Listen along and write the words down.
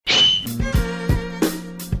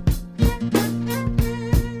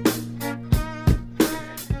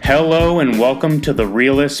Hello and welcome to the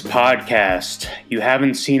Realests podcast. You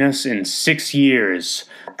haven't seen us in 6 years.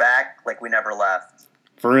 We're back like we never left.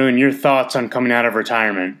 Varun, your thoughts on coming out of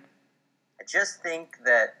retirement? I just think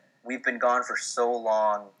that we've been gone for so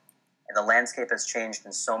long and the landscape has changed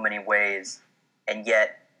in so many ways, and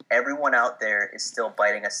yet everyone out there is still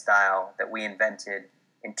biting a style that we invented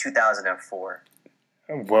in 2004.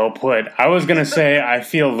 Well put. I was going to say I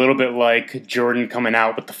feel a little bit like Jordan coming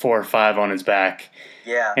out with the 4-5 on his back.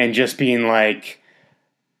 Yeah. And just being like,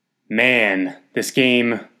 man, this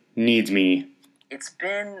game needs me. It's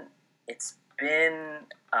been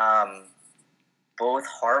both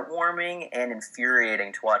heartwarming and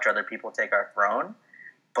infuriating to watch other people take our throne.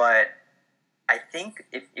 But I think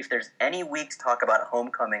if there's any week to talk about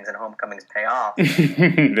homecomings and homecomings pay off,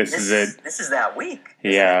 this is it. This is that week.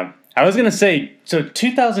 Yeah. I was going to say, so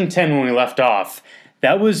 2010 when we left off,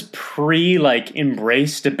 that was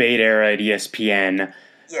embrace debate era at ESPN.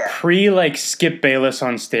 Yeah. Skip Bayless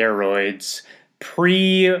on steroids.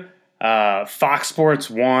 Fox Sports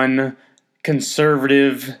 1,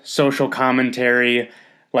 conservative social commentary.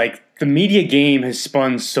 The media game has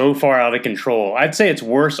spun so far out of control. I'd say it's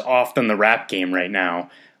worse off than the rap game right now,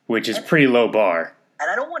 which is pretty low bar. And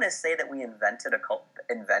I don't want to say that we invented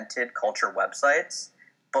culture websites,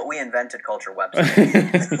 but we invented culture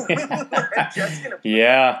websites. Just gonna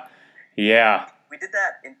Yeah. We did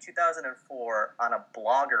that in 2004 on a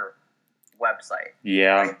blogger website.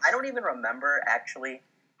 Yeah. I don't even remember actually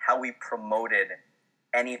how we promoted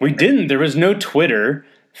anything. We didn't. There was no Twitter.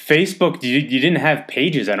 Facebook, you didn't have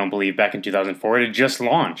pages, I don't believe, back in 2004. It had just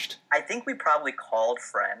launched. I think we probably called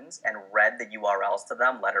friends and read the URLs to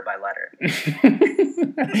them letter by letter.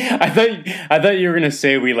 I thought you were going to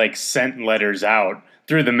say we sent letters out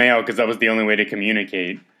through the mail because that was the only way to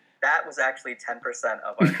communicate. That was actually 10%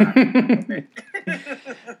 of our time.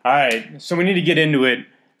 All right, so we need to get into it.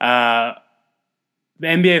 The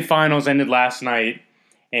NBA Finals ended last night,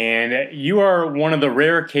 and you are one of the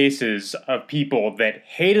rare cases of people that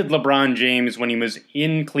hated LeBron James when he was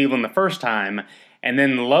in Cleveland the first time, and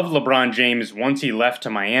then loved LeBron James once he left to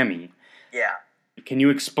Miami. Yeah. Can you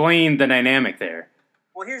explain the dynamic there?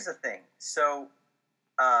 Well, here's the thing. So,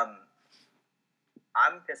 I'm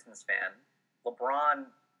a Pistons fan. LeBron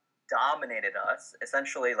dominated us,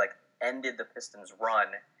 essentially ended the Pistons run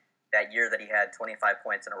that year that he had 25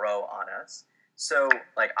 points in a row on us. So,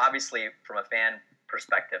 obviously, from a fan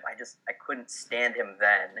perspective, I couldn't stand him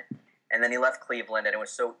then. And then he left Cleveland, and it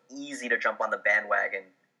was so easy to jump on the bandwagon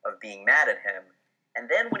of being mad at him. And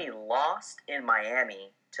then when he lost in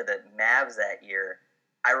Miami to the Mavs that year,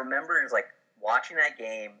 I remember watching that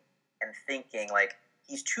game and thinking,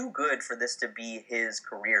 he's too good for this to be his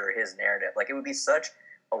career, his narrative. It would be such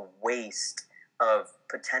a waste of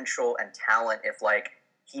potential and talent if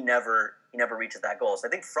he never reaches that goal. So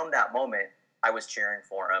I think from that moment, I was cheering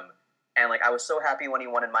for him. And I was so happy when he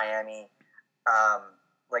won in Miami,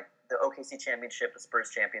 the OKC championship, the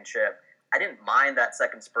Spurs championship. I didn't mind that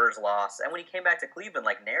second Spurs loss. And when he came back to Cleveland,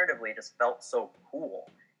 narratively, it just felt so cool.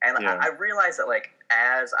 And yeah. I realized that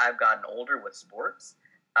as I've gotten older with sports,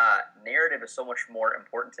 narrative is so much more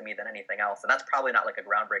important to me than anything else. And that's probably not a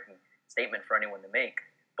groundbreaking statement for anyone to make.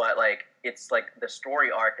 But it's the story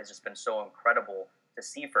arc has just been so incredible to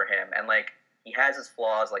see for him. And he has his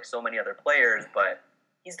flaws like so many other players, but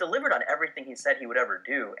he's delivered on everything he said he would ever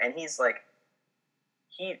do. And he's I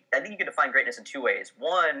think you can define greatness in two ways.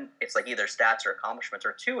 One, it's either stats or accomplishments,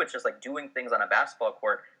 or two, it's just doing things on a basketball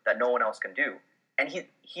court that no one else can do. And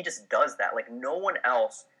he just does that. No one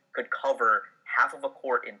else could cover half of a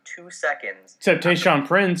court in 2 seconds. Except Tayshaun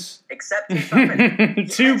Prince. Except Tayshaun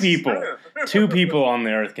Prince. Two people. Two people on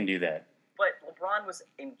the earth can do that. But LeBron was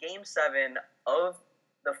in Game 7 of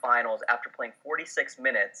the finals after playing 46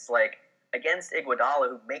 minutes, against Iguodala,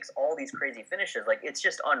 who makes all these crazy finishes. It's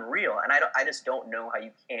just unreal. And I just don't know how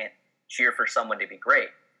you can't cheer for someone to be great.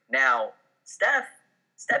 Now, Steph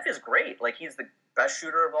is great. He's the best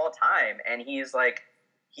shooter of all time. And he's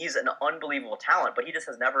an unbelievable talent, but he just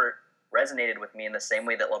has never resonated with me in the same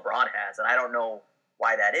way that LeBron has. And I don't know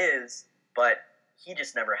why that is, but he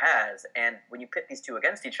just never has. And when you pit these two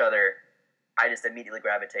against each other, I just immediately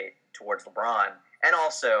gravitate towards LeBron. And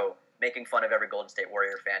also making fun of every Golden State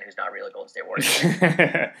Warrior fan who's not really a Golden State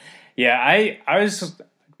Warrior. Yeah, I just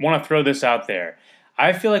want to throw this out there.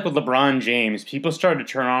 I feel with LeBron James, people started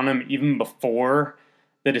to turn on him even before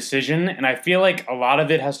the decision, and I feel a lot of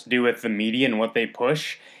it has to do with the media and what they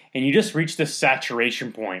push, and you just reach this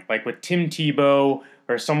saturation point, with Tim Tebow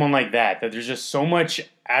or someone like that there's just so much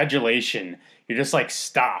adulation. You're just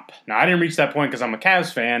stop. Now, I didn't reach that point because I'm a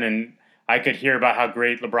Cavs fan, and I could hear about how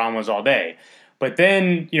great LeBron was all day. But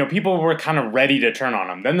then, people were kind of ready to turn on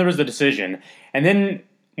him. Then there was the decision. And then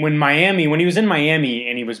when he was in Miami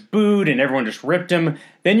and he was booed and everyone just ripped him,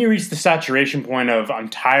 then you reach the saturation point of, I'm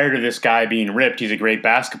tired of this guy being ripped. He's a great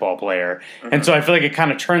basketball player. Mm-hmm. And so I feel like it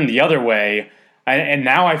kind of turned the other way. And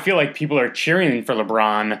now I feel like people are cheering for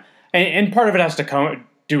LeBron. And part of it has to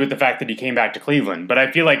do with the fact that he came back to Cleveland. But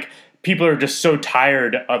I feel like people are just so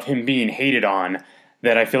tired of him being hated on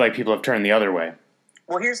that I feel like people have turned the other way.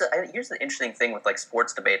 Well, here's the interesting thing with like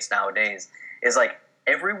sports debates nowadays is like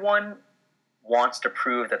everyone wants to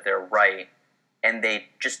prove that they're right, and they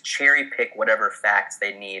just cherry pick whatever facts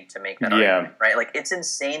they need to make that argument, right? Like it's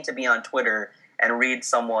insane to be on Twitter and read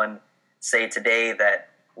someone say today that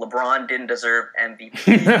LeBron didn't deserve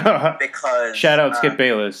MVP because shout out Skip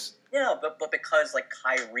Bayless. Yeah, but because like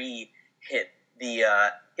Kyrie hit the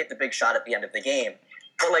big shot at the end of the game.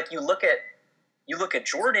 But like you look at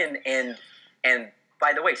Jordan and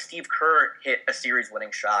by the way, Steve Kerr hit a series-winning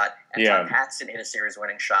shot, and John Paxson hit a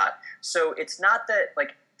series-winning shot. So it's not that,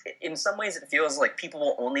 like, in some ways it feels like people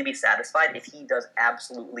will only be satisfied if he does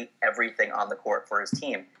absolutely everything on the court for his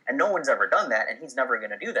team. And no one's ever done that, and he's never going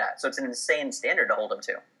to do that. So it's an insane standard to hold him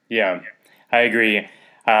to. Yeah, I agree.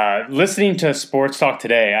 Listening to Sports Talk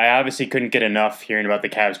today, I obviously couldn't get enough hearing about the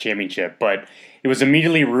Cavs championship, but it was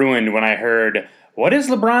immediately ruined when I heard, what is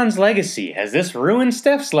LeBron's legacy? Has this ruined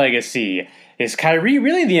Steph's legacy? Is Kyrie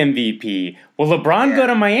really the MVP? Will LeBron go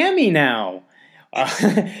to Miami now?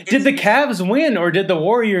 Did the Cavs win or did the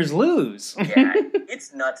Warriors lose? Yeah,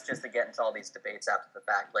 it's nuts just to get into all these debates after the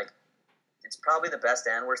fact. Like, it's probably the best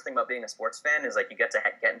and worst thing about being a sports fan is like you get to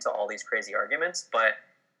get into all these crazy arguments, but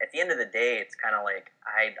at the end of the day, it's kind of like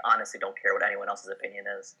I honestly don't care what anyone else's opinion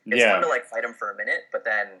is. It's fun to like fight them for a minute, but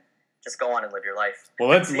then just go on and live your life. Well,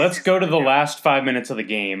 let's go to the last 5 minutes of the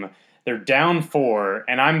game. They're down 4,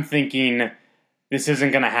 and I'm thinking this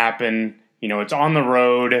isn't going to happen. It's on the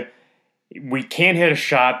road. We can't hit a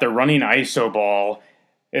shot. They're running iso ball.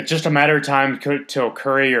 It's just a matter of time till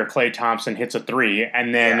Curry or Klay Thompson hits a 3,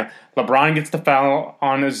 and then LeBron gets the foul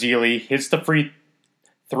on Ezeli, hits the 3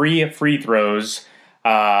 free throws.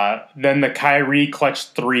 Then the Kyrie clutch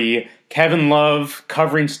 3. Kevin Love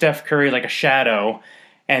covering Steph Curry like a shadow.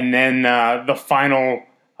 And then the final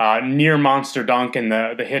near monster dunk and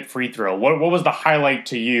the hit free throw. What was the highlight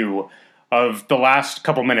to you of the last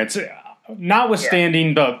couple minutes,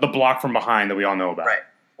 notwithstanding the block from behind that we all know about? Right.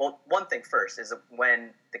 Well, one thing first is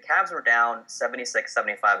when the Cavs were down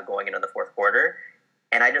 76-75 going into the fourth quarter,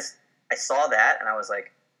 and I saw that and I was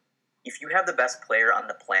like, if you have the best player on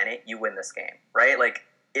the planet, you win this game, right? Like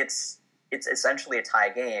it's essentially a tie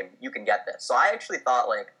game. You can get this. So I actually thought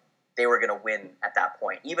like they were going to win at that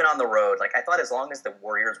point, even on the road. Like I thought as long as the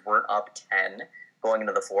Warriors weren't up 10 going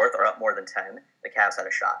into the fourth or up more than 10, the Cavs had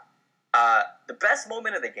a shot. The best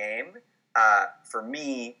moment of the game for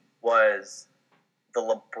me was the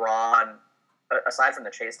LeBron, aside from the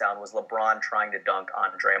chase down, was LeBron trying to dunk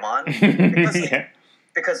on Draymond.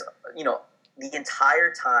 Because the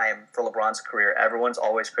entire time for LeBron's career, everyone's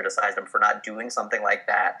always criticized him for not doing something like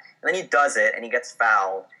that. And then he does it, and he gets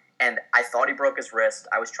fouled. And I thought he broke his wrist.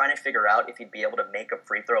 I was trying to figure out if he'd be able to make a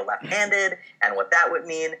free throw left-handed and what that would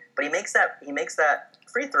mean. But he makes that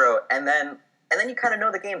free throw, and then you kind of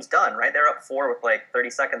know the game's done, right? They're up 4 with like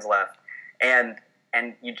 30 seconds left, and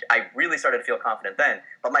I really started to feel confident then.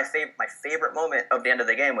 But my favorite moment of the end of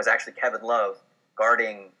the game was actually Kevin Love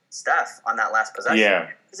guarding Steph on that last possession. Yeah,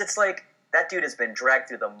 because it's like that dude has been dragged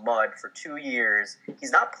through the mud for 2 years.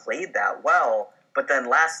 He's not played that well. But then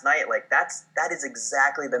last night, like that is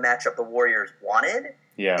exactly the matchup the Warriors wanted.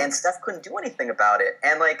 Yeah. And Steph couldn't do anything about it.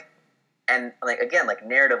 And again,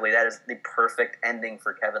 narratively, that is the perfect ending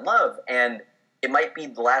for Kevin Love. And it might be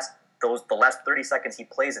the last 30 seconds he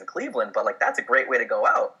plays in Cleveland, but like that's a great way to go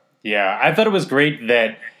out. Yeah, I thought it was great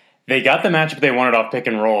that they got the matchup they wanted off pick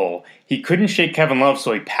and roll. He couldn't shake Kevin Love,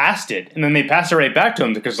 so he passed it, and then they passed it right back to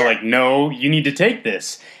him because they're like, no, you need to take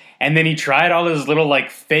this. And then he tried all his little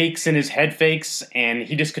fakes and his head fakes, and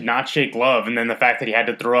he just could not shake Love. And then the fact that he had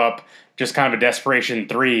to throw up just kind of a desperation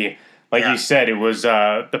 3, you said, it was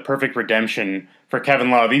the perfect redemption for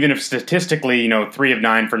Kevin Love. Even if statistically, 3 of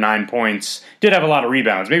 9 for 9 points, did have a lot of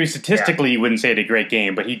rebounds. Maybe statistically you wouldn't say he had a great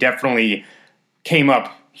game, but he definitely came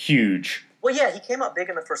up huge. Well, yeah, he came up big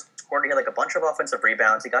in the first quarter. He had a bunch of offensive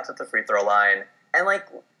rebounds. He got to the free throw line, and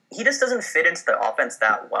he just doesn't fit into the offense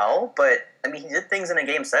that well, but, he did things in a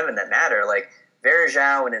Game 7 that matter.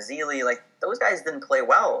 Verjao and Ezeli, those guys didn't play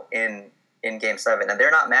well in Game 7, and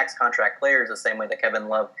they're not max contract players the same way that Kevin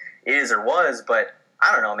Love is or was, but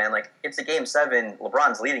I don't know, man. It's a Game 7,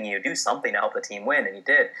 LeBron's leading you. Do something to help the team win, and he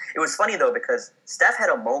did. It was funny, though, because Steph had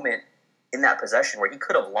a moment in that possession where he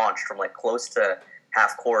could have launched from like close to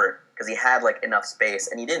half court because he had like enough space,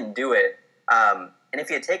 and he didn't do it. And if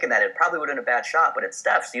he had taken that, it probably would have been a bad shot, but it's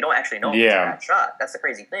Steph, so you don't actually know if it's a bad shot. That's the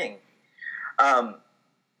crazy thing.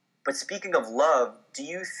 But speaking of Love, do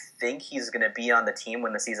you think he's going to be on the team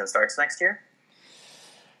when the season starts next year?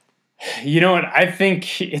 You know what? I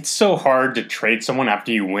think it's so hard to trade someone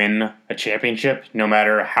after you win a championship, no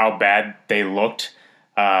matter how bad they looked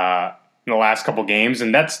in the last couple games.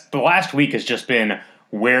 And that's the last week has just been,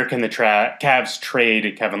 where can the Cavs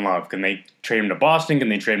trade Kevin Love? Can they trade him to Boston? Can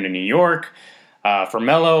they trade him to New York? For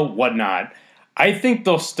Melo, whatnot. I think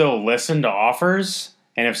they'll still listen to offers,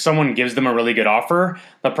 and if someone gives them a really good offer,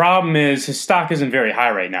 the problem is his stock isn't very high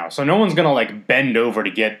right now, so no one's going to like bend over to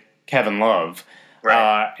get Kevin Love.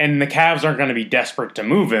 Right. And the Cavs aren't going to be desperate to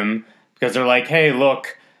move him because they're like, hey,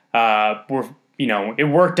 look, it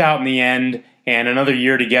worked out in the end, and another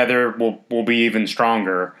year together we'll be even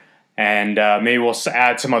stronger, and maybe we'll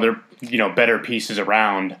add some other better pieces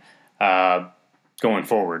around going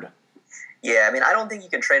forward. Yeah, I mean, I don't think you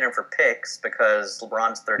can trade him for picks because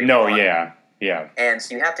LeBron's 31. No, yeah. And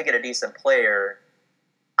so you have to get a decent player.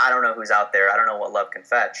 I don't know who's out there. I don't know what Love can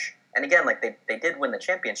fetch. And again, like they did win the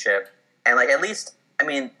championship, and like at least, I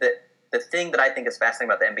mean, the thing that I think is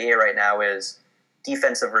fascinating about the NBA right now is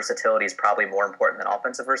defensive versatility is probably more important than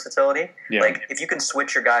offensive versatility. Yeah. Like if you can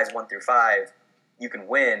switch your guys 1 through 5, you can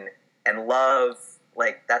win. And Love,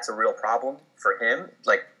 like that's a real problem for him.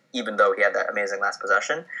 Like, even though he had that amazing last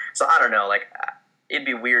possession. So I don't know, like it'd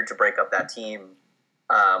be weird to break up that team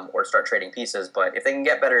or start trading pieces. But if they can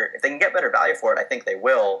get better value for it, I think they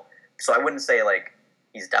will. So I wouldn't say like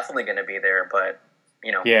he's definitely going to be there, but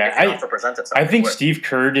if the offer presents itself, I think Steve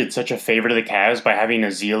Kerr did such a favor to the Cavs by having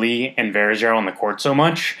Ezeli and Verzier on the court so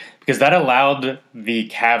much because that allowed the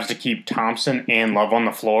Cavs to keep Thompson and Love on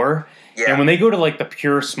the floor. Yeah. And when they go to like the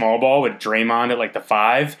pure small ball with Draymond at like the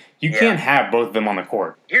 5, you can't have both of them on the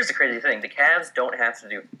court. Here's the crazy thing. The Cavs don't have to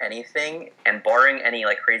do anything, and barring any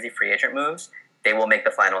like crazy free agent moves, they will make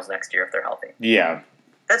the finals next year if they're healthy. Yeah.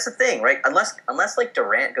 That's the thing, right? Unless like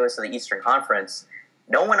Durant goes to the Eastern Conference,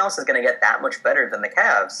 no one else is going to get that much better than the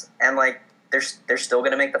Cavs. And like they're still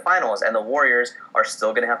going to make the finals, and the Warriors are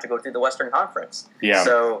still going to have to go through the Western Conference. Yeah.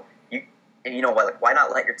 So why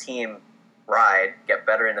not let your team ride, get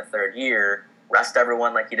better in the third year, rest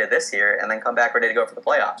everyone like you did this year, and then come back ready to go for the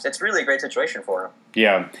playoffs. It's really a great situation for him.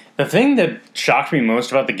 Yeah. The thing that shocked me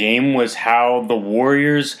most about the game was how the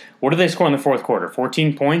Warriors, what did they score in the fourth quarter?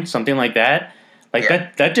 14 points? Something like that?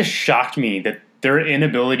 That just shocked me, that their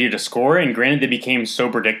inability to score, and granted they became so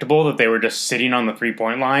predictable that they were just sitting on the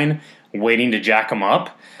 3-point line waiting to jack them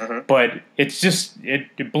up. Mm-hmm. But it's just,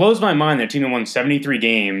 it blows my mind that a team that won 73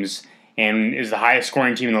 games and is the highest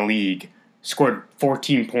scoring team in the league scored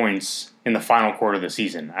 14 points in the final quarter of the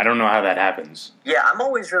season. I don't know how that happens. Yeah, I'm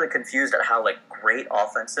always really confused at how like great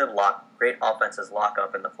offenses lock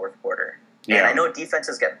up in the fourth quarter. Yeah. And I know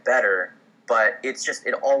defenses get better, but it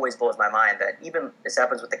always blows my mind that even this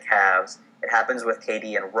happens with the Cavs, it happens with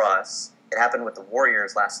KD and Russ, it happened with the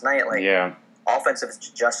Warriors last night. Like, offensives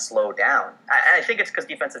just slow down. I think it's because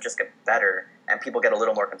defensive just get better and people get a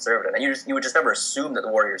little more conservative. And you would just never assume that the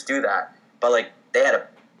Warriors do that. But like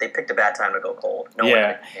they picked a bad time to go cold.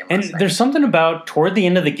 And there's something about toward the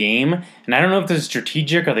end of the game, and I don't know if this is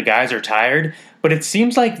strategic or the guys are tired, but it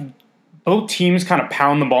seems like both teams kind of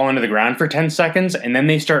pound the ball into the ground for 10 seconds, and then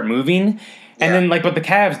they start moving. And then, like, with the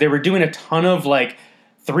Cavs, they were doing a ton of, like,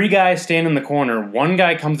 3 guys stand in the corner. 1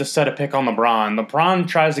 guy comes to set a pick on LeBron. LeBron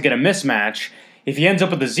tries to get a mismatch. If he ends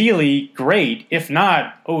up with Ezeli, great. If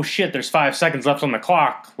not, oh shit, there's 5 seconds left on the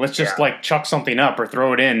clock. Let's just, like, chuck something up or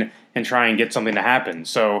throw it in and try and get something to happen.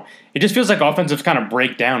 So it just feels like offensives kind of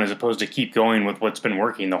break down as opposed to keep going with what's been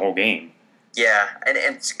working the whole game. Yeah, and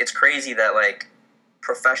it's crazy that, like,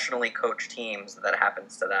 professionally coached teams, that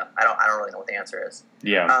happens to them. I don't really know what the answer is.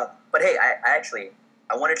 Yeah. But hey,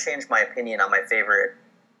 I want to change my opinion on my favorite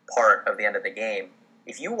part of the end of the game.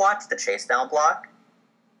 If you watch the chase down block,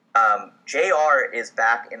 JR is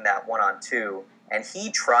back in that 1-on-2, and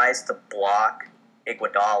he tries to block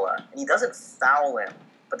Iguodala, and he doesn't foul him.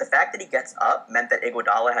 But the fact that he gets up meant that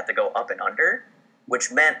Iguodala had to go up and under,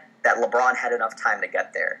 which meant that LeBron had enough time to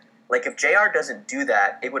get there. Like, if JR doesn't do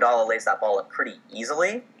that, Iguodala lays that ball up pretty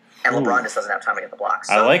easily, and LeBron just doesn't have time to get the block.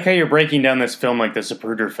 So, I like how you're breaking down this film like the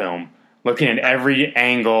Zapruder film, looking at every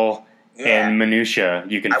angle and minutia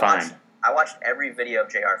you can find. I watched every video of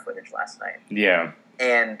JR footage last night. Yeah.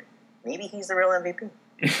 And maybe he's the real MVP.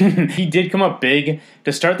 He did come up big.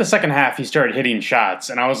 To start the second half, he started hitting shots,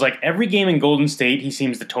 and I was like, every game in Golden State, he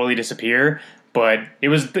seems to totally disappear. But it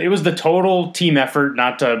was the total team effort,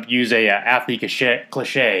 not to use a athlete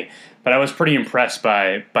cliche, but I was pretty impressed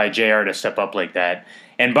by JR to step up like that.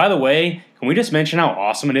 And by the way, can we just mention how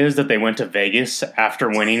awesome it is that they went to Vegas after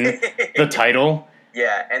winning the title?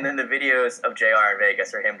 Yeah, and then the videos of JR in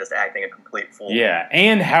Vegas are him just acting a complete fool. Yeah,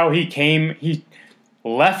 and how he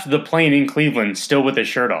left the plane in Cleveland still with his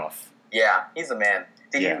shirt off. Yeah, he's a man.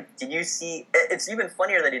 Did you see? It's even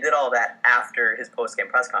funnier that he did all that after his post-game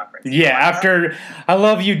press conference. Yeah, after I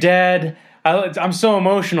love you, Dad. I'm so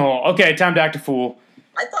emotional. Okay, time to act a fool.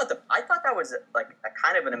 I thought that was like a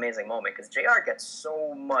kind of an amazing moment because JR gets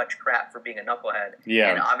so much crap for being a knucklehead.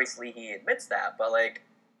 Yeah, and obviously he admits that, but like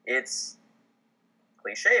it's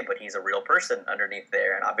cliche, but he's a real person underneath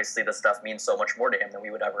there, and obviously this stuff means so much more to him than we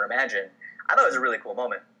would ever imagine. I thought it was a really cool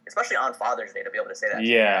moment, especially on Father's Day, to be able to say that.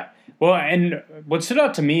 Yeah. Well, and what stood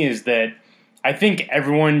out to me is that I think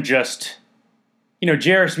everyone just,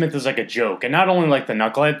 J.R. Smith is like a joke, and not only like the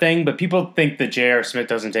knucklehead thing, but people think that J.R. Smith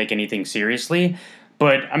doesn't take anything seriously.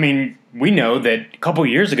 But, I mean, we know that a couple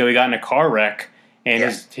years ago he got in a car wreck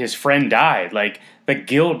and his friend died. Like, the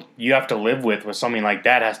guilt you have to live with something like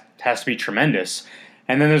that has to be tremendous.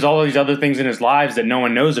 And then there's all these other things in his lives that no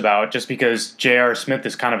one knows about just because J.R. Smith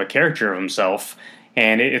is kind of a character of himself.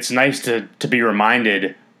 And it's nice to be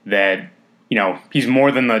reminded that, he's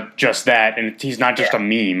more than just that, and he's not just a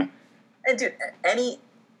meme. And, dude, any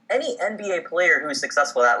NBA player who's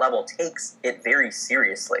successful at that level takes it very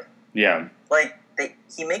seriously. Yeah. Like,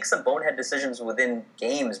 he makes some bonehead decisions within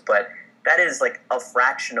games, but that is like a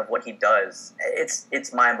fraction of what he does.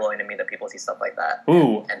 It's mind-blowing to me that people see stuff like that.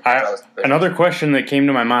 Ooh, another question that came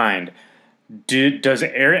to my mind. Does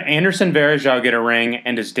Anderson Varejao get a ring,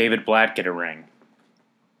 and does David Blatt get a ring?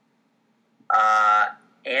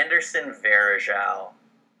 Anderson Varejao.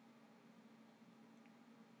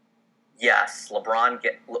 Yes, LeBron's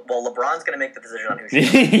going to make the decision on who she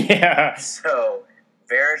gets. Yeah. So,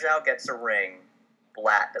 Varejao gets a ring.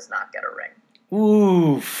 Blatt does not get a ring.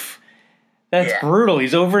 Oof. That's brutal.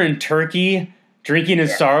 He's over in Turkey drinking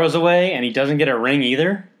his sorrows away, and he doesn't get a ring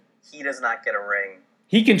either? He does not get a ring.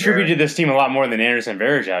 He contributed to this team a lot more than Anderson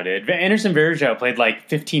Varejao did. Anderson Varejao played like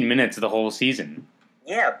 15 minutes of the whole season.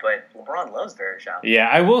 Yeah, but LeBron loves Varejao. Yeah,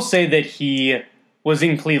 I will say that he was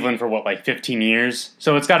in Cleveland for, 15 years?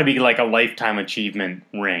 So it's got to be like a lifetime achievement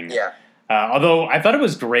ring. Yeah. Although I thought it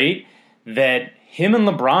was great that him and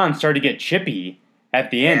LeBron started to get chippy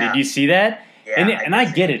at the end. Did you see that? Yeah, and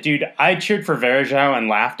I get it, dude. I cheered for Varejao and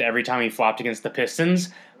laughed every time he flopped against the Pistons.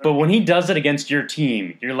 But when he does it against your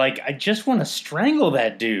team, you're like, I just want to strangle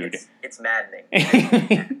that dude. It's maddening.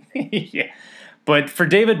 Yeah. But for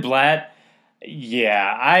David Blatt,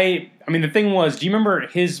 I mean, the thing was, do you remember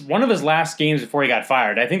one of his last games before he got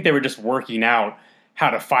fired? I think they were just working out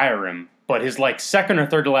how to fire him. But his second or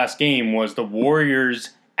third to last game was the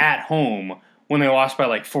Warriors at home when they lost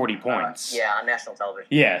by 40 points. On national television.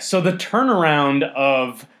 Yeah, so the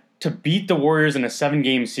turnaround to beat the Warriors in a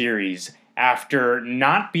 7-game series after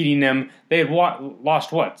not beating them, they had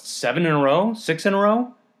lost 7 in a row? 6 in a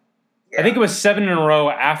row? Yeah. I think it was 7 in a row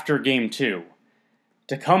after Game 2.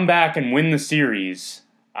 To come back and win the series,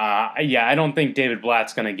 I don't think David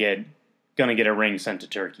Blatt's gonna get a ring sent to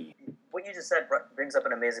Turkey. What you just said brings up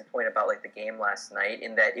an amazing point about the game last night,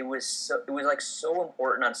 in that it was so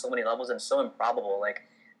important on so many levels and so improbable.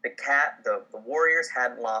 The Warriors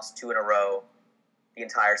hadn't lost 2 in a row the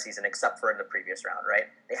entire season except for in the previous round, right?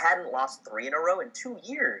 They hadn't lost 3 in a row in 2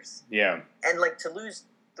 years. Yeah. And to lose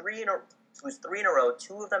 3 in a row,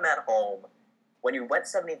 2 of them at home, when you went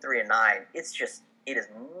 73-9, it is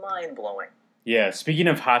mind blowing. Yeah. Speaking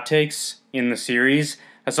of hot takes in the series,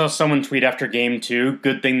 I saw someone tweet after Game 2,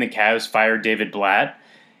 good thing the Cavs fired David Blatt.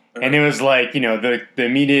 Mm-hmm. And it was the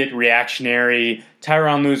immediate reactionary,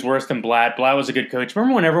 Tyronn Lue's worse than Blatt. Blatt was a good coach.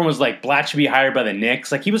 Remember when everyone was like, Blatt should be hired by the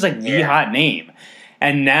Knicks? He was the hot name.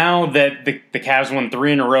 And now that the Cavs won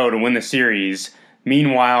 3 in a row to win the series,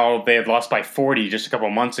 meanwhile, they had lost by 40 just a couple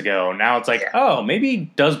months ago. Now it's oh, maybe he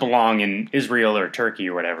does belong in Israel or Turkey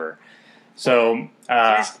or whatever. So,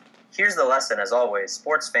 here's the lesson, as always.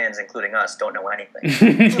 Sports fans, including us, don't know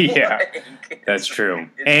anything. Yeah, that's true.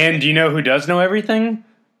 And do you know who does know everything?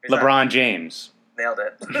 LeBron James. Nailed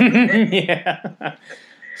it. Yeah.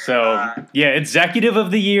 So, Executive of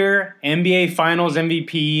the Year, NBA Finals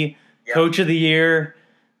MVP, Coach of the Year.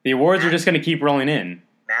 The awards are just going to keep rolling in.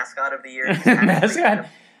 Mascot of the Year. Mascot?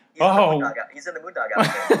 He's in the Moon Dog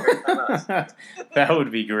outfit. That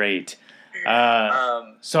would be great.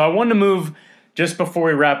 So I wanted to move, just before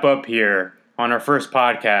we wrap up here on our first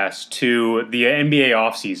podcast, to the NBA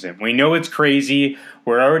offseason. We know it's crazy.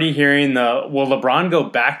 We're already hearing will LeBron go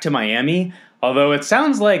back to Miami? Although it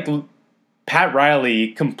sounds like Pat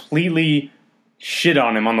Riley completely shit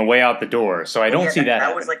on him on the way out the door. So I don't see that.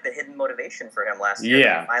 That was like the hidden motivation for him last year.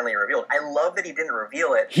 Yeah, finally revealed. I love that he didn't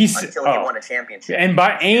reveal it until he won a championship.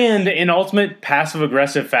 And in ultimate passive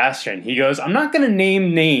aggressive fashion, he goes, "I'm not going to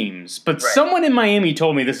name names, but someone in Miami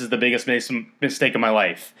told me this is the biggest mistake of my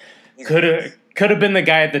life. Could have been the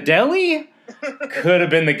guy at the deli. Could have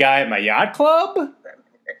been the guy at my yacht club.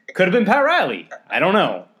 Could have been Pat Riley. I don't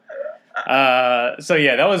know." So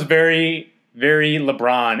yeah, that was very, very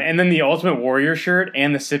LeBron. And then the Ultimate Warrior shirt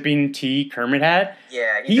and the sipping tea Kermit hat.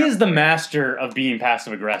 Yeah, he is the master of being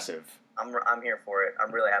passive aggressive. I'm here for it.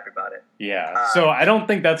 I'm really happy about it. Yeah. So I don't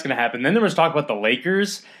think that's going to happen. Then there was talk about the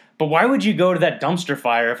Lakers, but why would you go to that dumpster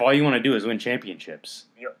fire if all you want to do is win championships?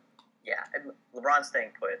 Yeah, and LeBron's staying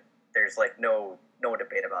put. There's like no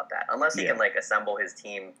debate about that, unless he can like assemble his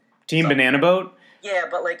team. Team Banana Boat. Yeah,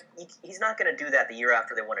 but like he's not going to do that the year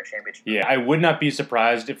after they won a championship. Yeah, I would not be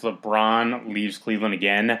surprised if LeBron leaves Cleveland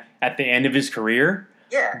again at the end of his career.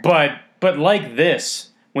 Yeah. But like this,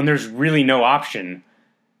 when there's really no option.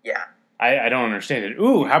 Yeah. I don't understand it.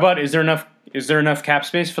 Ooh, how about is there enough cap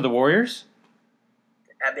space for the Warriors?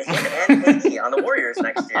 And KD on the Warriors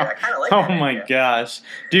next year. I kind of like that. Oh my gosh.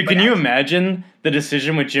 Dude, can you imagine the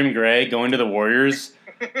decision with Jim Gray going to the Warriors?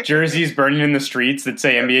 Jerseys burning in the streets that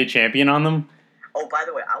say NBA champion on them? Oh, by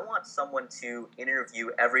the way, I want someone to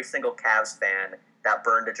interview every single Cavs fan that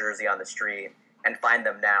burned a jersey on the street and find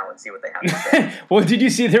them now and see what they have to say. Well, did you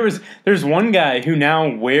see there's one guy who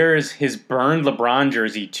now wears his burned LeBron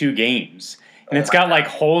jersey 2 games. And it's got like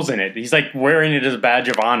holes in it. He's like wearing it as a badge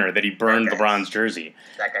of honor that he burned LeBron's jersey.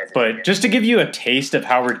 But just to give you a taste of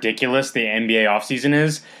how ridiculous the NBA offseason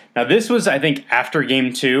is, now this was, I think, after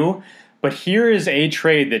Game 2, but here is a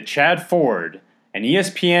trade that Chad Ford, an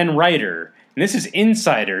ESPN writer, and this is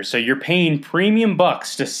insider, so you're paying premium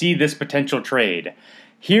bucks to see this potential trade.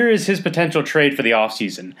 Here is his potential trade for the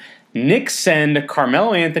offseason. Knicks send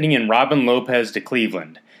Carmelo Anthony and Robin Lopez to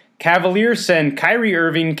Cleveland. Cavaliers send Kyrie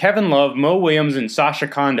Irving, Kevin Love, Mo Williams, and Sasha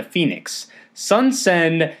Khan to Phoenix. Suns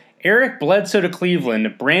send Eric Bledsoe to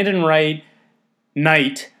Cleveland, Brandon Wright,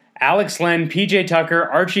 Knight, Alex Len, PJ Tucker,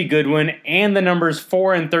 Archie Goodwin, and the numbers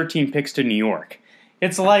 4 and 13 picks to New York.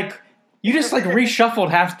 It's like, you just like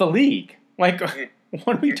reshuffled half the league. Like,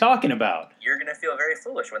 what are we talking about? You're going to feel very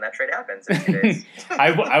foolish when that trade happens in 2 days.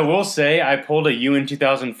 I will say I pulled a U in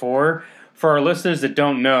 2004. For our listeners that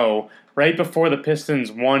don't know, right before the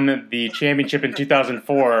Pistons won the championship in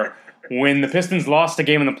 2004, when the Pistons lost a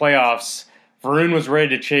game in the playoffs, Varun was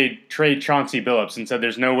ready to trade Chauncey Billups and said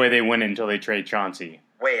there's no way they win it until they trade Chauncey.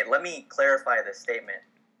 Wait, let me clarify this statement.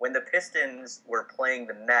 When the Pistons were playing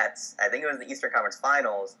the Nets, I think it was the Eastern Conference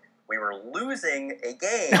Finals, we were losing a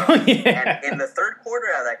game. Oh, yeah. And in the third quarter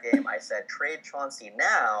of that game, I said, trade Chauncey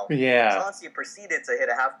now. Yeah. Chauncey proceeded to hit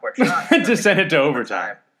a half-court shot. To send it to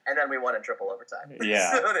overtime. And then we won in triple overtime.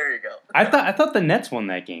 Yeah. So there you go. I thought the Nets won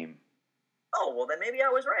that game. Oh, well, then maybe I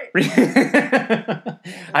was right.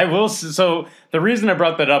 I will. So the reason I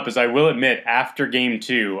brought that up is I will admit after Game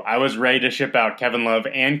 2, I was ready to ship out Kevin Love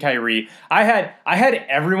and Kyrie. I had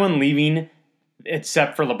everyone leaving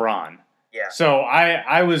except for LeBron. Yeah. So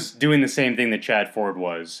I was doing the same thing that Chad Ford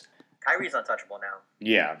was. Kyrie's untouchable now.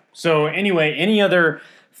 Yeah. So anyway, any other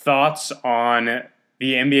thoughts on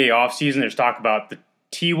the NBA offseason? There's talk about the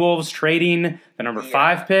T-Wolves trading the number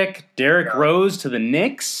 5 pick, Derrick Rose to the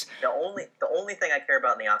Knicks. The only thing I care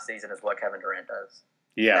about in the offseason is what Kevin Durant does.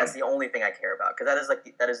 Yeah. That's the only thing I care about, because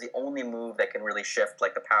that is the only move that can really shift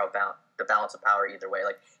like the balance of power either way.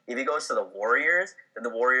 Like if he goes to the Warriors, then the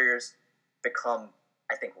Warriors become,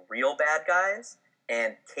 I think, real bad guys,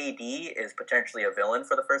 and KD is potentially a villain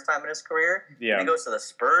for the first time in his career. Yeah. If he goes to the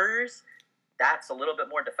Spurs, that's a little bit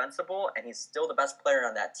more defensible, and he's still the best player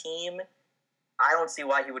on that team. I don't see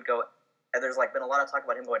why he would go. And there's like been a lot of talk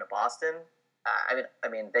about him going to Boston. I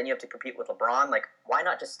mean, then you have to compete with LeBron. Like, why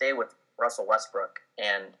not just stay with Russell Westbrook?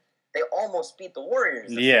 And they almost beat the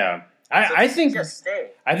Warriors. Yeah. I think just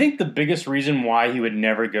stay. I think the biggest reason why he would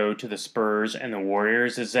never go to the Spurs and the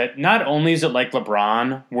Warriors is that not only is it like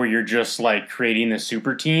LeBron, where you're just like creating the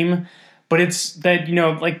super team, but it's that, you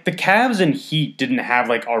know, like the Cavs and Heat didn't have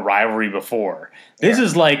like a rivalry before. This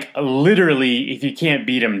is like literally, if you can't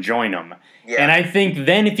beat them, join them. Yeah. And I think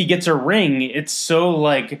then if he gets a ring, it's so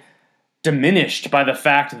like diminished by the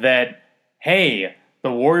fact that, hey,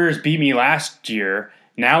 the Warriors beat me last year.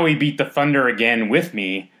 Now we beat the Thunder again with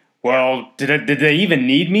me. Well, did they even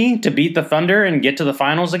need me to beat the Thunder and get to the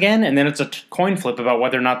finals again? And then it's a coin flip about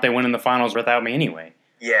whether or not they win in the finals without me anyway.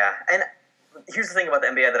 Yeah, and here's the thing about the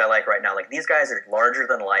NBA that I like right now. Like, these guys are larger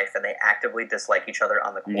than life, and they actively dislike each other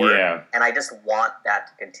on the court. Yeah. And I just want that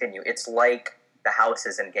to continue. It's like the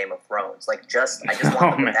houses in Game of Thrones. Like, I just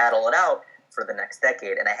want them to battle it out for the next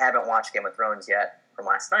decade. And I haven't watched Game of Thrones yet from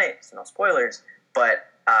last night, so no spoilers. But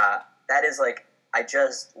that is like, I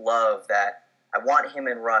just love that. I want him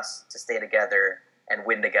and Russ to stay together and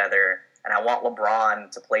win together. And I want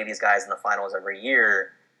LeBron to play these guys in the finals every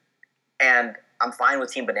year. And I'm fine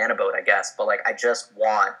with Team Banana Boat, I guess. But, like, I just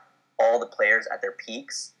want all the players at their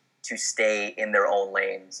peaks to stay in their own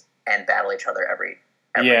lanes and battle each other every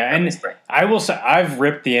spring. I will say I've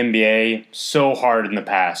ripped the NBA so hard in the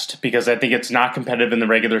past because I think it's not competitive in the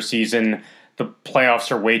regular season. The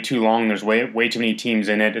playoffs are way too long. There's way too many teams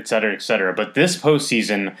in it, et cetera, et cetera. But this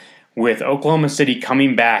postseason, with Oklahoma City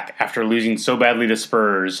coming back after losing so badly to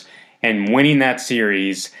Spurs and winning that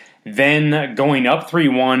series, then going up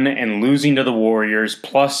 3-1 and losing to the Warriors,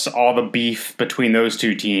 plus all the beef between those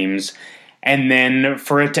two teams, and then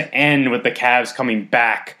for it to end with the Cavs coming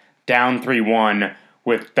back down 3-1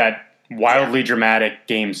 with that wildly dramatic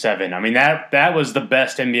Game 7. I mean, that was the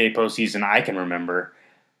best NBA postseason I can remember.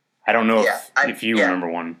 I don't know if you remember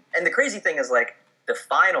one. And the crazy thing is, like, the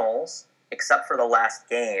finals, except for the last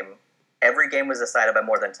game, every game was decided by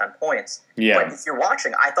more than 10 points. Yeah. But if you're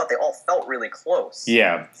watching, I thought they all felt really close.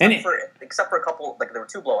 Yeah. Except for a couple, like, there were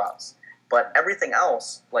 2 blowouts. But everything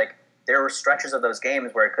else, like, there were stretches of those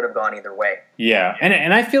games where it could have gone either way. Yeah.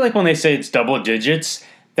 And I feel like when they say it's double digits,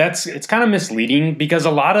 it's kind of misleading because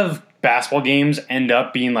a lot of basketball games end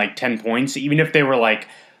up being like 10 points, even if they were like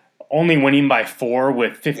only winning by 4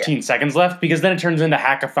 with 15 seconds left, because then it turns into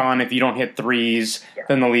hackathon. If you don't hit threes,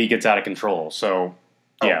 then the league gets out of control. So,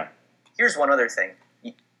 yeah. Here's one other thing.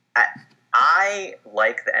 I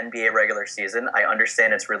like the NBA regular season. I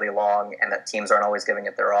understand it's really long and that teams aren't always giving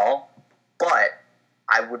it their all. But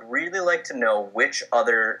I would really like to know which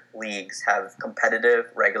other leagues have competitive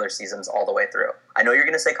regular seasons all the way through. I know you're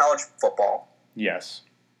going to say college football. Yes.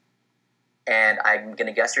 And I'm going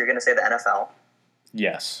to guess you're going to say the NFL.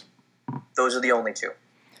 Yes. Those are the only 2.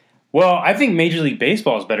 Well, I think Major League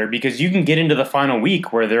Baseball is better because you can get into the final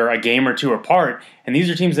week where they're a game or 2 apart, and these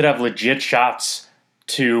are teams that have legit shots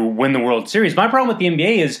to win the World Series. My problem with the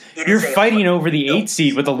NBA is you're fighting over the 8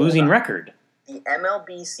 seed with a losing record. The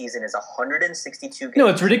MLB season is 162 games. No,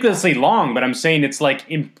 it's ridiculously long, but I'm saying it's like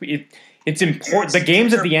it's important. The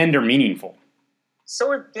games at the end are meaningful. So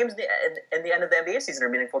are games at the end of the NBA season are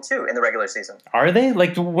meaningful too in the regular season. Are they?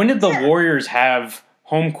 Like, when did the Warriors have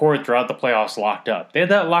home court throughout the playoffs locked up? They had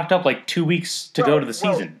that locked up like 2 weeks to go to the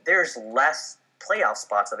season. There's less playoff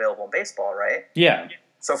spots available in baseball, right? Yeah.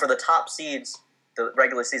 So for the top seeds, the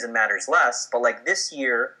regular season matters less. But like this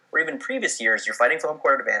year, or even previous years, you're fighting for home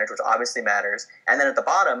court advantage, which obviously matters. And then at the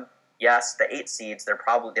bottom, yes, the 8 seeds, they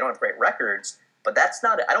don't have great records, but that's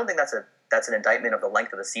not. I don't think that's an indictment of the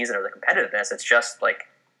length of the season or the competitiveness. It's just like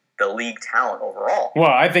the league talent overall.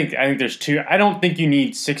 Well, I think there's 2. I don't think you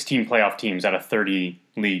need 16 playoff teams out of 30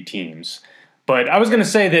 league teams. But I was going to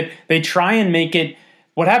say that they try and make it.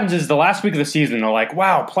 What happens is the last week of the season, they're like,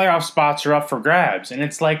 wow, playoff spots are up for grabs. And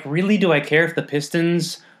it's like, really, do I care if the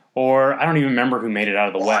Pistons or I don't even remember who made it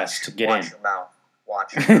out of the West to get in. Watch your mouth.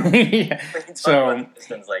 Watch your mouth. Yeah. So,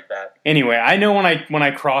 Pistons like that. Anyway, I know when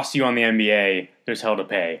I cross you on the NBA, there's hell to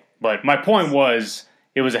pay. But my point was,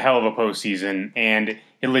 it was a hell of a postseason, and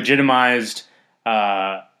it legitimized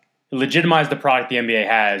the product the NBA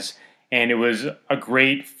has, and it was a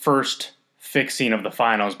great first fixing of the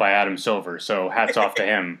finals by Adam Silver. So hats off to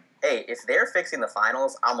him. Hey, if they're fixing the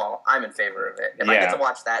finals, I'm in favor of it. If I get to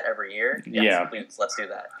watch that every year, please, let's do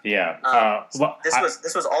that. Yeah.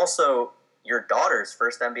 This was also your daughter's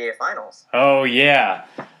first NBA finals. Oh yeah.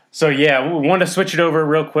 So yeah, we wanted to switch it over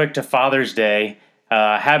real quick to Father's Day.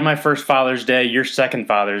 Had my first Father's Day, your second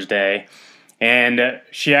Father's Day, and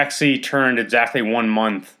she actually turned exactly 1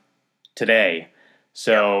 month today.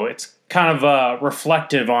 So it's kind of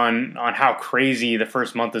reflective on how crazy the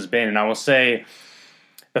first month has been. And I will say,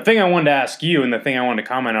 the thing I wanted to ask you and the thing I wanted to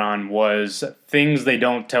comment on was things they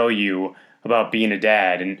don't tell you about being a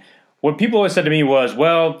dad. And what people always said to me was,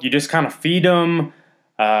 well, you just kind of feed them,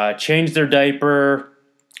 change their diaper,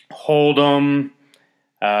 hold them,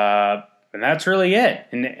 and that's really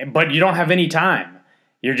it. But you don't have any time.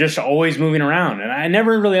 You're just always moving around. And I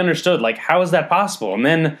never really understood, like, how is that possible? And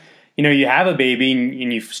then, you have a baby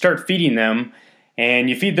and you start feeding them, and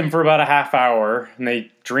you feed them for about a half hour, and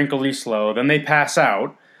they drink really slow. Then they pass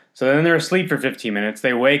out. So then they're asleep for 15 minutes.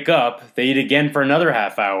 They wake up. They eat again for another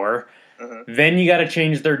half hour. Mm-hmm. Then you got to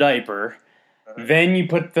change their diaper. Mm-hmm. Then you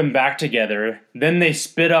put them back together. Then they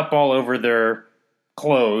spit up all over their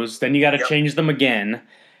clothes. Then you got to change them again.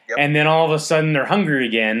 Yep. And then all of a sudden they're hungry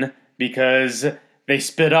again because they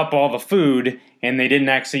spit up all the food and they didn't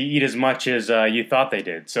actually eat as much as you thought they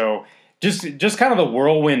did. So just kind of the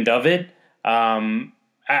whirlwind of it.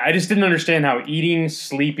 I just didn't understand how eating,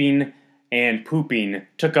 sleeping, and pooping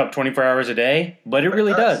took up 24 hours a day, but it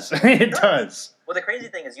really does. It does. Well, the crazy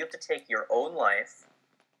thing is you have to take your own life,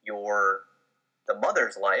 the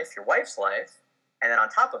mother's life, your wife's life, and then on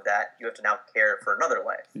top of that, you have to now care for another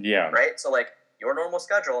life. Yeah. Right? So, like, your normal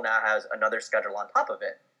schedule now has another schedule on top of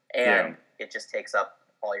it, and it just takes up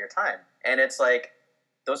all your time. And it's like,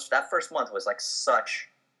 that first month was, like, such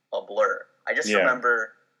a blur. I just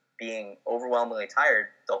remember being overwhelmingly tired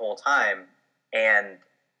the whole time, and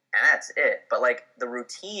that's it. But, like, the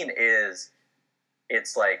routine is, it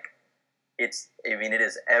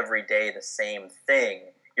is every day the same thing.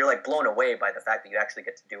 You're, like, blown away by the fact that you actually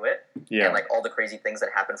get to do it. Yeah. And, like, all the crazy things that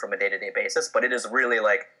happen from a day-to-day basis. But it is really,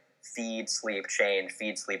 like, feed, sleep,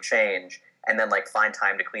 change, and then, like, find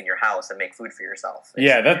time to clean your house and make food for yourself.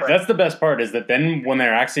 That's the best part, is that then when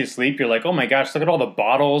they're actually asleep, you're like, oh my gosh, look at all the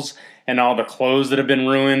bottles and all the clothes that have been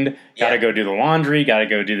ruined. Gotta go do the laundry, gotta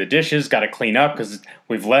go do the dishes, gotta clean up because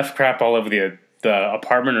we've left crap all over the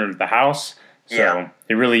apartment or the house. So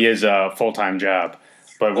it really is a full-time job.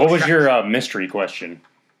 But what was your mystery question?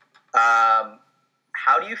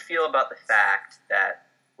 How do you feel about the fact that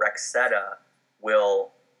Rexetta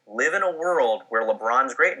will live in a world where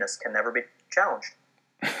LeBron's greatness can never be challenged?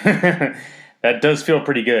 That does feel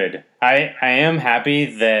pretty good. I am happy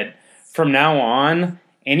that from now on,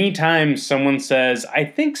 anytime someone says, I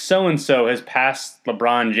think so-and-so has passed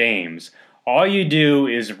LeBron James, all you do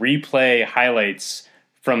is replay highlights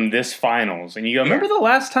from this finals. And you go, remember the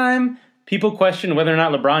last time people questioned whether or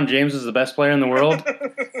not LeBron James is the best player in the world?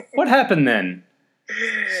 What happened then?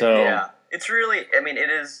 So it's really,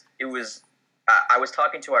 I was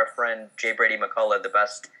talking to our friend J. Brady McCullough, the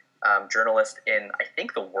best journalist in, I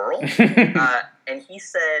think, the world. And he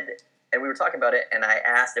said, and we were talking about it, and I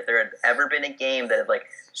asked if there had ever been a game that had, like,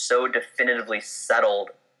 so definitively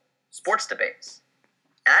settled sports debates.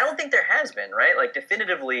 And I don't think there has been, right? Like,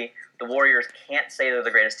 definitively, the Warriors can't say they're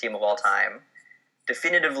the greatest team of all time.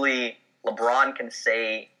 Definitively, LeBron can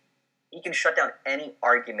say, he can shut down any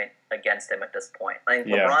argument against him at this point. I think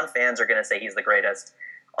LeBron fans are going to say he's the greatest.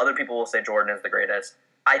 Other people will say Jordan is the greatest.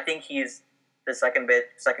 I think he's the second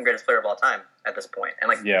greatest player of all time at this point.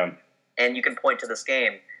 And and you can point to this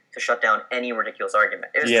game to shut down any ridiculous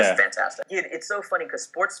argument. It was just fantastic. It's so funny because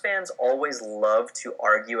sports fans always love to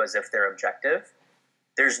argue as if they're objective.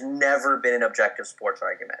 There's never been an objective sports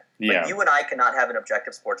argument. Like, you and I cannot have an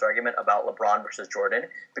objective sports argument about LeBron versus Jordan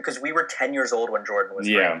because we were 10 years old when Jordan was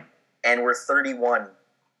great. And we're 31.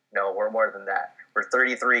 No, we're more than that. We're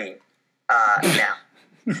 33 now.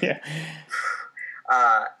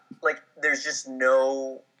 Like, there's just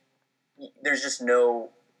no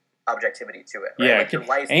objectivity to it. Right? Yeah, like, your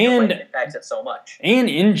life impacts it so much. And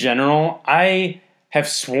in general, I have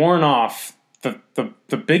sworn off the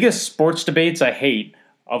biggest sports debates I hate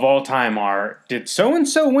of all time are, did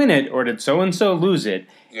so-and-so win it or did so-and-so lose it?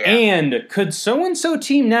 Yeah. And could so-and-so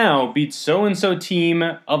team now beat so-and-so team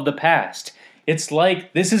of the past? It's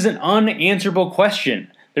like, this is an unanswerable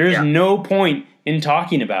question. There is no point in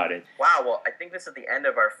talking about it. Wow, well, I think this is the end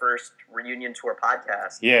of our first reunion tour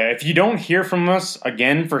podcast. Yeah, if you don't hear from us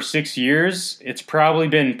again for 6 years, it's probably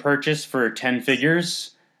been purchased for 10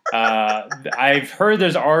 figures. I've heard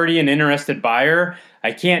there's already an interested buyer.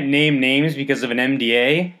 I can't name names because of an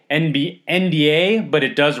NDA, but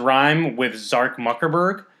it does rhyme with Zark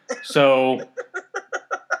Muckerberg. So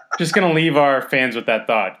just going to leave our fans with that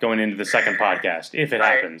thought going into the second podcast, if it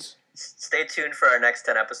happens. Stay tuned for our next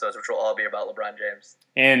 10 episodes, which will all be about LeBron James.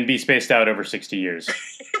 And be spaced out over 60 years.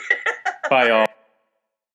 Bye, all.